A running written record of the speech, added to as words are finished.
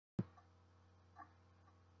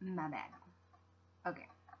My bad. Okay,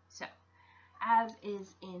 so as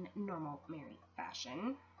is in normal Mary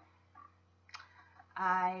fashion,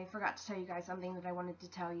 I forgot to tell you guys something that I wanted to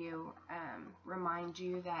tell you, remind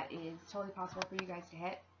you that is totally possible for you guys to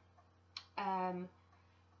hit.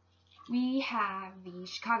 We have the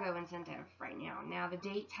Chicago incentive right now. Now, the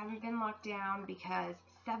dates haven't been locked down because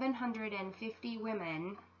 750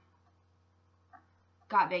 women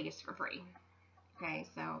got Vegas for free. Okay,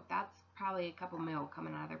 so that's probably a couple mil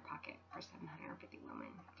coming out of their pocket for 750 women,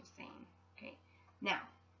 just saying. Okay, now,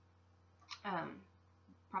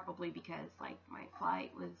 probably because, like, my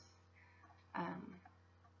flight was,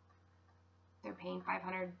 they're paying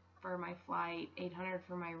 $500 for my flight, $800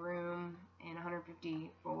 for my room, and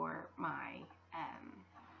 $150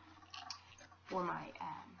 for my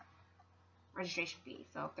registration fee.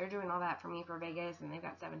 So if they're doing all that for me for Vegas, and they've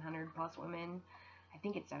got 700 plus women, I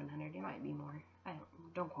think it's 700. It might be more.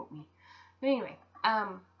 Don't quote me. But anyway,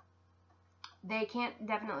 they can't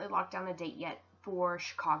definitely lock down a date yet for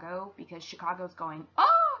Chicago because Chicago's going, oh,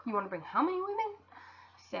 you want to bring how many women?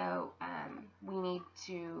 So we need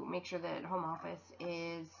to make sure that home office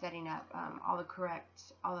is setting up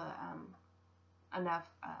enough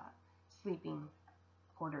sleeping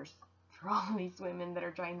quarters for all of these women that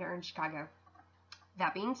are trying to earn Chicago.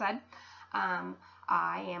 That being said,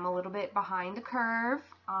 I am a little bit behind the curve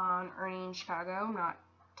on earning Chicago. I'm not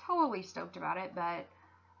totally stoked about it, but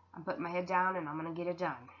I'm putting my head down and I'm going to get it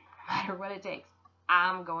done. No matter what it takes.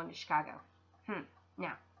 I'm going to Chicago.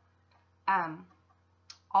 Now,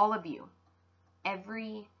 all of you,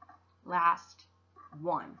 every last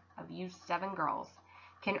one of you 7 girls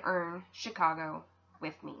can earn Chicago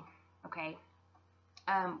with me, okay?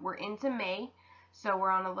 We're into May, so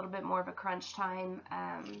we're on a little bit more of a crunch time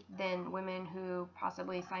than women who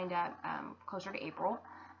possibly signed up closer to April.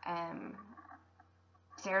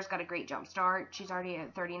 Sarah's got a great jump start. She's already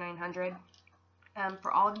at 3,900.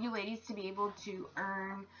 For all of you ladies to be able to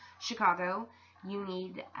earn Chicago, you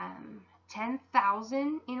need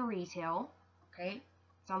 10,000 in retail, okay?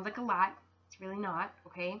 Sounds like a lot. It's really not,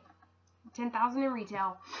 okay? 10,000 in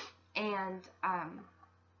retail, and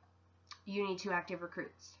you need 2 active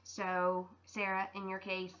recruits. So, Sarah, in your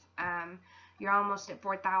case, you're almost at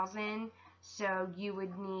 4,000, so you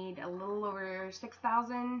would need a little over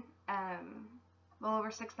 6,000,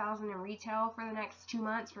 in retail for the next 2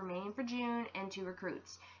 months, for May and for June, and 2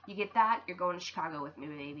 recruits. You get that, you're going to Chicago with me,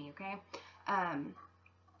 baby, okay?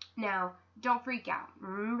 Now, don't freak out.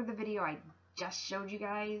 Remember the video I just showed you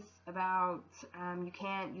guys about you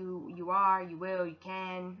can't, you are, you will, you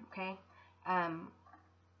can, okay?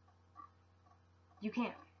 You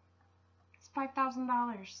can't. It's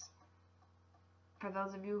 $5,000. For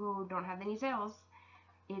those of you who don't have any sales,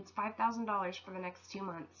 it's $5,000 for the next 2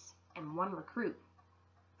 months and 1 recruit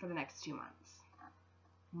for the next 2 months.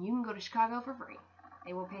 And you can go to Chicago for free.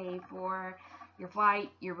 They will pay for your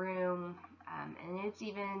flight, your room, and it's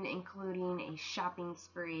even including a shopping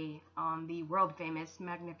spree on the world famous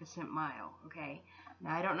Magnificent Mile, okay?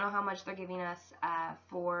 Now, I don't know how much they're giving us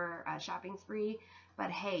for a shopping spree,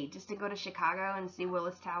 but hey, just to go to Chicago and see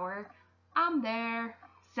Willis Tower, I'm there.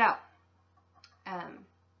 So,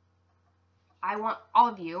 I want all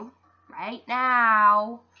of you right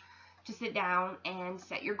now to sit down and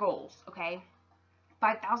set your goals, okay?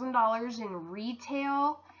 $5,000 in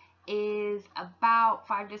retail is about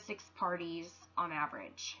 5 to 6 parties on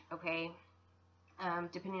average, okay?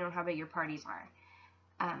 Depending on how big your parties are.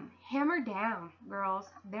 Hammer down, girls.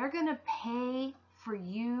 They're gonna pay for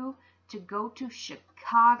you to go to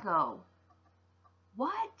Chicago.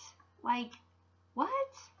 What? Like, what?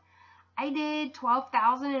 I did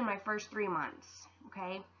 12,000 in my first 3 months,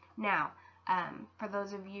 okay? Now, for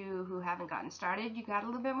those of you who haven't gotten started, you got a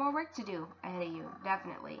little bit more work to do ahead of you,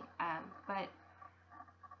 definitely. But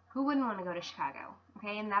who wouldn't want to go to Chicago,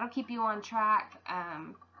 okay? And that'll keep you on track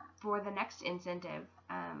for the next incentive.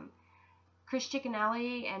 Chris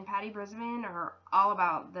Chickenelli and Patty Brisbane are all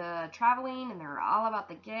about the traveling, and they're all about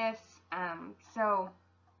the gifts. So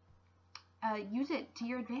use it to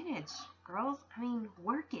your advantage, girls. I mean,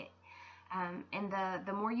 work it. And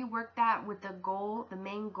the more you work that with the goal, the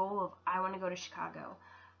main goal of, I want to go to Chicago.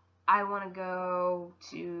 I want to go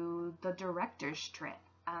to the director's trip.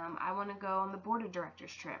 I want to go on the board of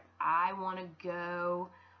directors trip. I want to go,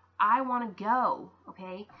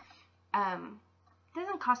 okay? It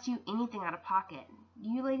doesn't cost you anything out of pocket.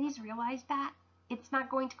 You ladies realize that? It's not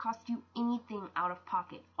going to cost you anything out of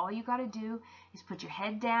pocket. All you got to do is put your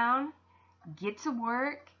head down, get to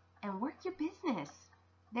work, and work your business.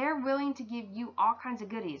 They're willing to give you all kinds of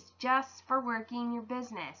goodies just for working your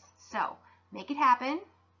business. So, make it happen.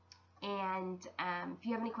 And if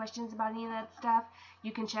you have any questions about any of that stuff,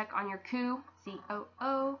 you can check on your COO,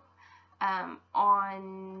 C-O-O,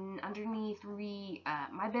 on underneath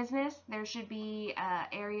my business. There should be an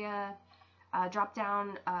area drop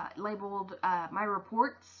down labeled my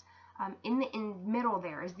reports. In the middle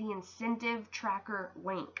there is the incentive tracker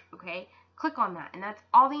link. Okay, click on that, and that's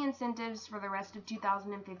all the incentives for the rest of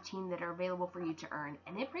 2015 that are available for you to earn,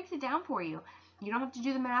 and it breaks it down for you. You don't have to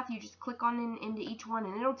do the math. You just click on into each one,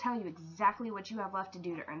 and it'll tell you exactly what you have left to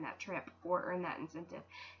do to earn that trip or earn that incentive.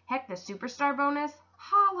 Heck, the Superstar bonus,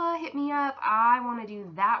 holla, hit me up. I want to do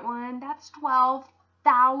that one. That's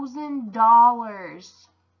 $12,000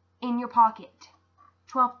 in your pocket.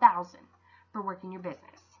 $12,000 for working your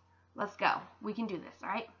business. Let's go. We can do this, all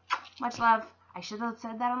right? Much love. I should have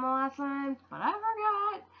said that on the last one, but I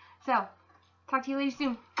forgot. So, talk to you ladies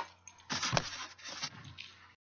soon.